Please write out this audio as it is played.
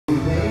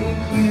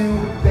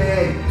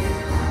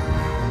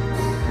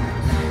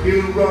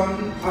he'll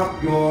run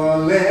up your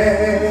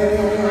leg.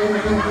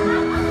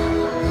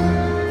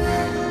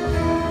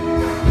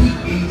 He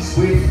eats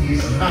with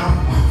his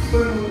mouth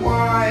open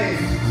wide,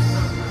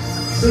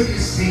 so you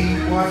see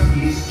what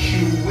he's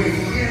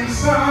chewing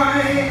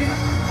inside.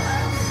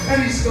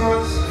 And he's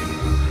got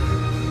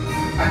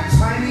a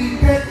tiny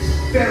pet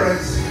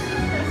ferret,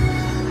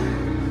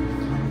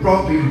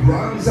 probably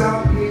runs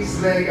up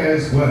his leg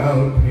as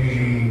well.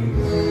 Pink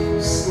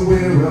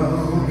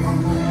squirrel.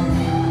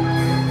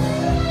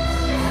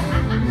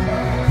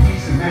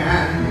 He's the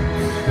man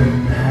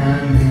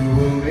who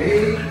will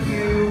make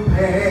you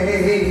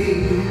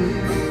pay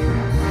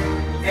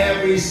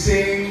every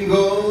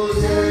single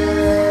day.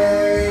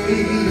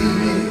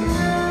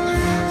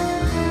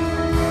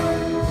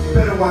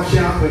 Better watch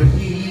out when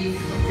he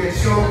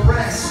gets your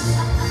breast,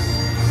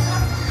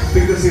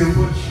 because he'll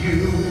put you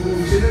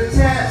to the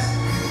test.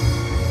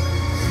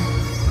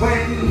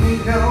 When he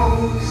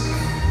knows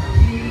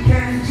he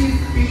can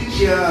defeat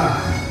ya,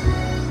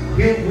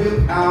 he'll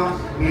whip out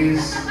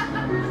his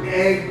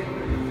egg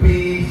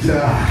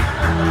beater.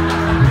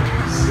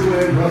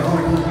 Squirrel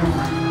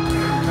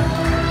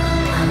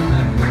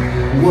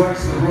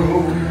works the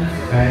room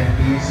and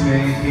he's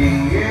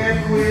making it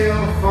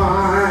real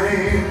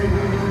fine.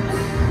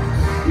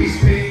 He's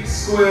pink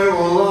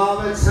squirrel all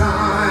the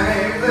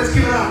time. Let's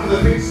give it up for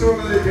the pink squirrel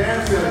and the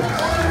dancers.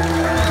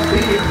 He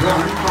can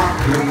run off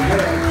your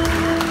head.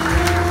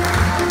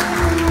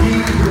 He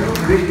will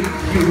make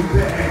you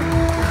beg.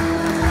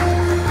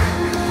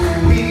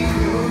 He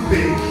will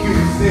make you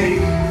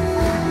think.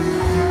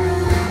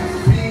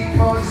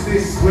 Because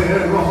this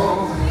squirrel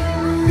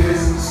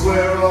is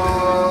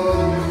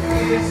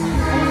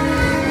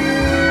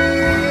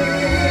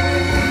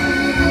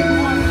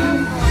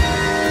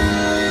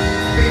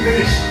big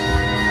fish,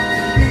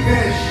 big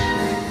fish.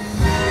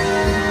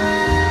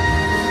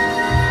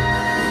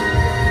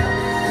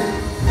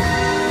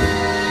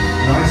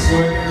 Nice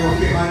work, everyone.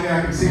 Behind me, I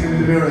can see them in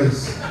the mirrors.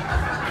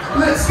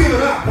 Let's give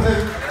it up for the